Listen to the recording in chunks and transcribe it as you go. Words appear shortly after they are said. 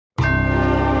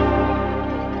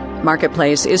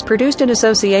Marketplace is produced in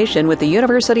association with the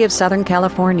University of Southern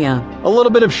California. A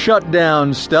little bit of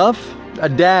shutdown stuff, a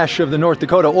dash of the North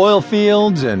Dakota oil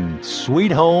fields, and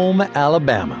sweet home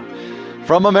Alabama.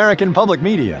 From American Public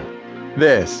Media,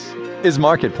 this is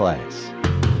Marketplace.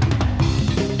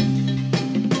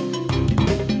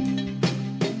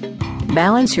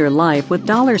 Balance your life with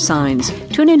dollar signs.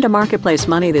 Tune into Marketplace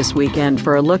Money this weekend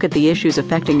for a look at the issues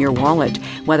affecting your wallet.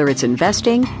 Whether it's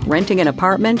investing, renting an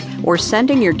apartment, or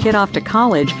sending your kid off to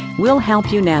college, we'll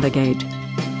help you navigate.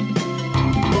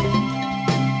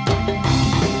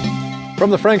 From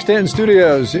the Frank Stanton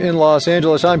Studios in Los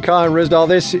Angeles, I'm Ryssdal.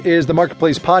 This is the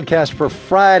Marketplace podcast for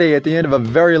Friday at the end of a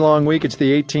very long week. It's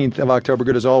the 18th of October.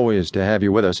 Good as always to have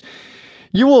you with us.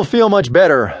 You will feel much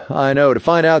better, I know, to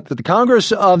find out that the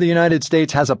Congress of the United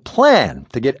States has a plan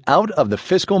to get out of the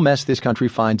fiscal mess this country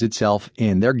finds itself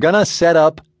in. They're going to set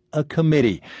up a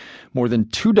committee. More than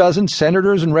 24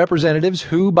 senators and representatives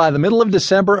who, by the middle of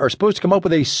December, are supposed to come up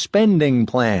with a spending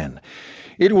plan.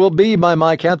 It will be, by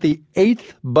my count, the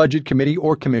 8th budget committee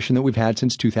or commission that we've had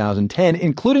since 2010,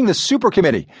 including the super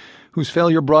committee, whose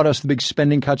failure brought us the big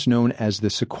spending cuts known as the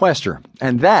sequester.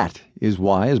 And that is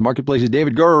why, as Marketplace's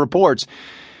David Gura reports,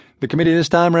 the committee this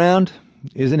time around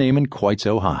isn't aiming quite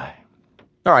so high.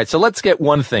 All right, so let's get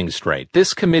one thing straight.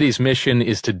 This committee's mission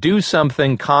is to do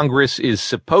something Congress is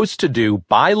supposed to do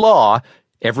by law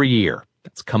every year.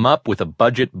 That's come up with a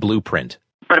budget blueprint.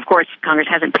 But, of course, Congress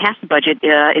hasn't passed the budget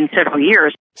in several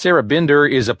years. Sarah Binder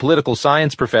is a political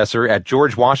science professor at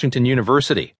George Washington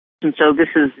University. And so this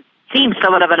seems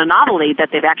somewhat of an anomaly that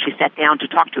they've actually sat down to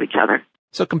talk to each other.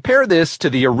 So compare this to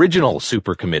the original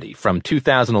super committee from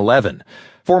 2011.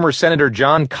 Former Senator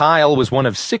John Kyle was one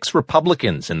of 6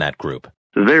 Republicans in that group.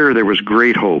 There was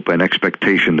great hope and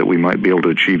expectation that we might be able to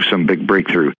achieve some big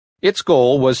breakthrough. Its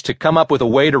goal was to come up with a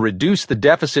way to reduce the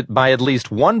deficit by at least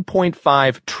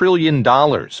 $1.5 trillion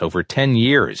over 10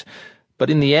 years. But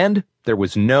in the end, there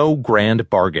was no grand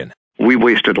bargain. We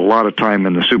wasted a lot of time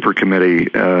in the super committee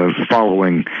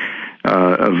following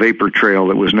a vapor trail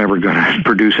that was never going to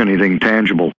produce anything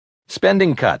tangible.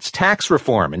 Spending cuts, tax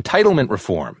reform, entitlement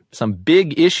reform, some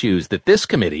big issues that this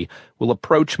committee will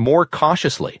approach more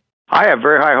cautiously. I have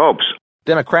very high hopes.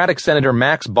 Democratic Senator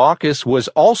Max Baucus was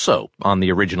also on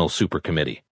the original super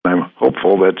committee. I'm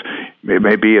hopeful that it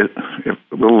may be a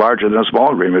little larger than a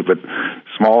small agreement, but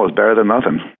small is better than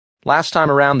nothing. Last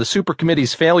time around, the super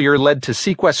committee's failure led to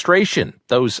sequestration,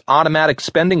 those automatic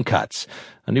spending cuts.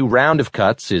 A new round of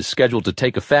cuts is scheduled to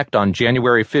take effect on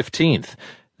January 15th.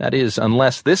 That is,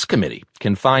 unless this committee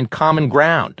can find common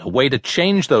ground, a way to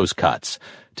change those cuts,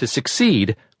 to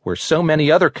succeed where so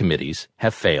many other committees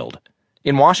have failed.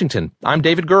 In Washington, I'm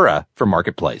David Gura for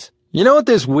Marketplace. You know what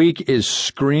this week is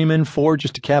screaming for,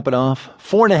 just to cap it off?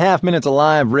 4.5 minutes of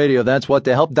live radio. That's what,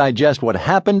 to help digest what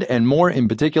happened and more in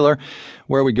particular,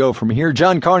 where we go from here.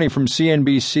 John Carney from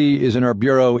CNBC is in our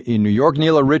bureau in New York.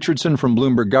 Neela Richardson from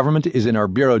Bloomberg Government is in our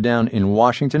bureau down in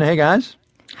Washington. Hey, guys.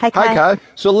 Hi, Kai. Hi, Kai.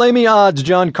 So lay me odds,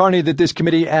 John Carney, that this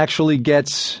committee actually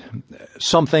gets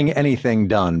anything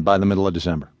done by the middle of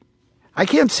December. I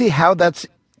can't see how that's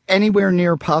anywhere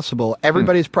near possible.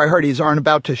 Everybody's priorities aren't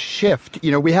about to shift.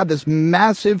 You know, we had this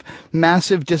massive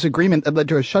disagreement that led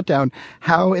to a shutdown.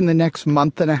 How in the next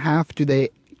month and a half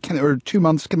or 2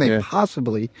 months can they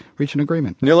possibly reach an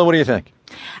agreement? Neela, what do you think?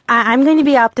 I'm going to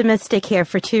be optimistic here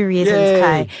for 2 reasons, Yay.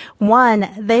 Kai. One,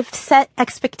 they've set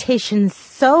expectations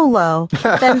so low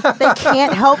that they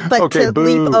can't help but to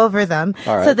leap over them.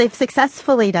 Right. So they've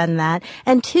successfully done that.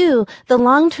 And two, the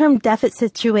long-term deficit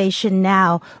situation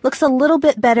now looks a little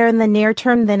bit better in the near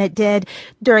term than it did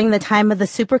during the time of the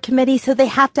super committee. So they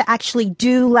have to actually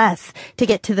do less to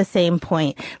get to the same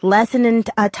point. Less in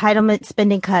entitlement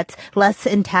spending cuts, less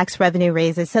in tax revenue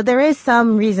raises. So there is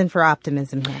some reason for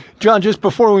optimism here. John, just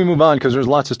before we move on, because there's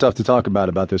lots of stuff to talk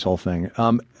about this whole thing,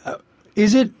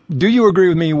 do you agree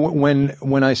with me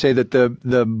when I say that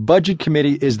the budget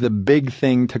committee is the big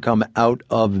thing to come out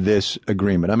of this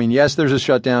agreement? I mean, yes, there's a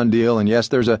shutdown deal, and yes,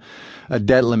 there's a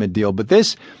debt limit deal, but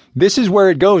this is where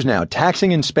it goes now,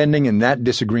 taxing and spending and that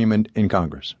disagreement in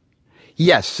Congress.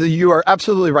 Yes, so you are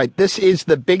absolutely right. This is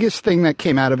the biggest thing that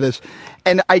came out of this.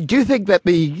 And I do think that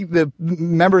the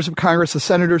members of Congress, the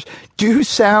senators, do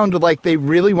sound like they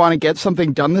really want to get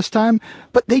something done this time.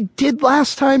 But they did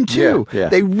last time, too. Yeah.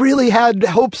 They really had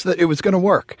hopes that it was going to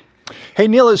work. Hey,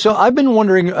 Neela, so I've been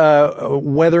wondering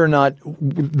whether or not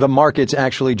the markets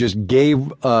actually just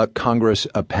gave Congress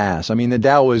a pass. I mean, the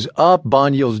Dow was up.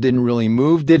 Bond yields didn't really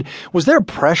move. Was there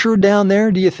pressure down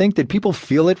there, do you think? Did people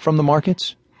feel it from the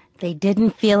markets? They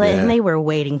didn't feel it, and they were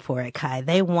waiting for it, Kai.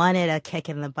 They wanted a kick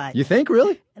in the butt. You think,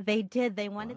 really? They did. They wanted...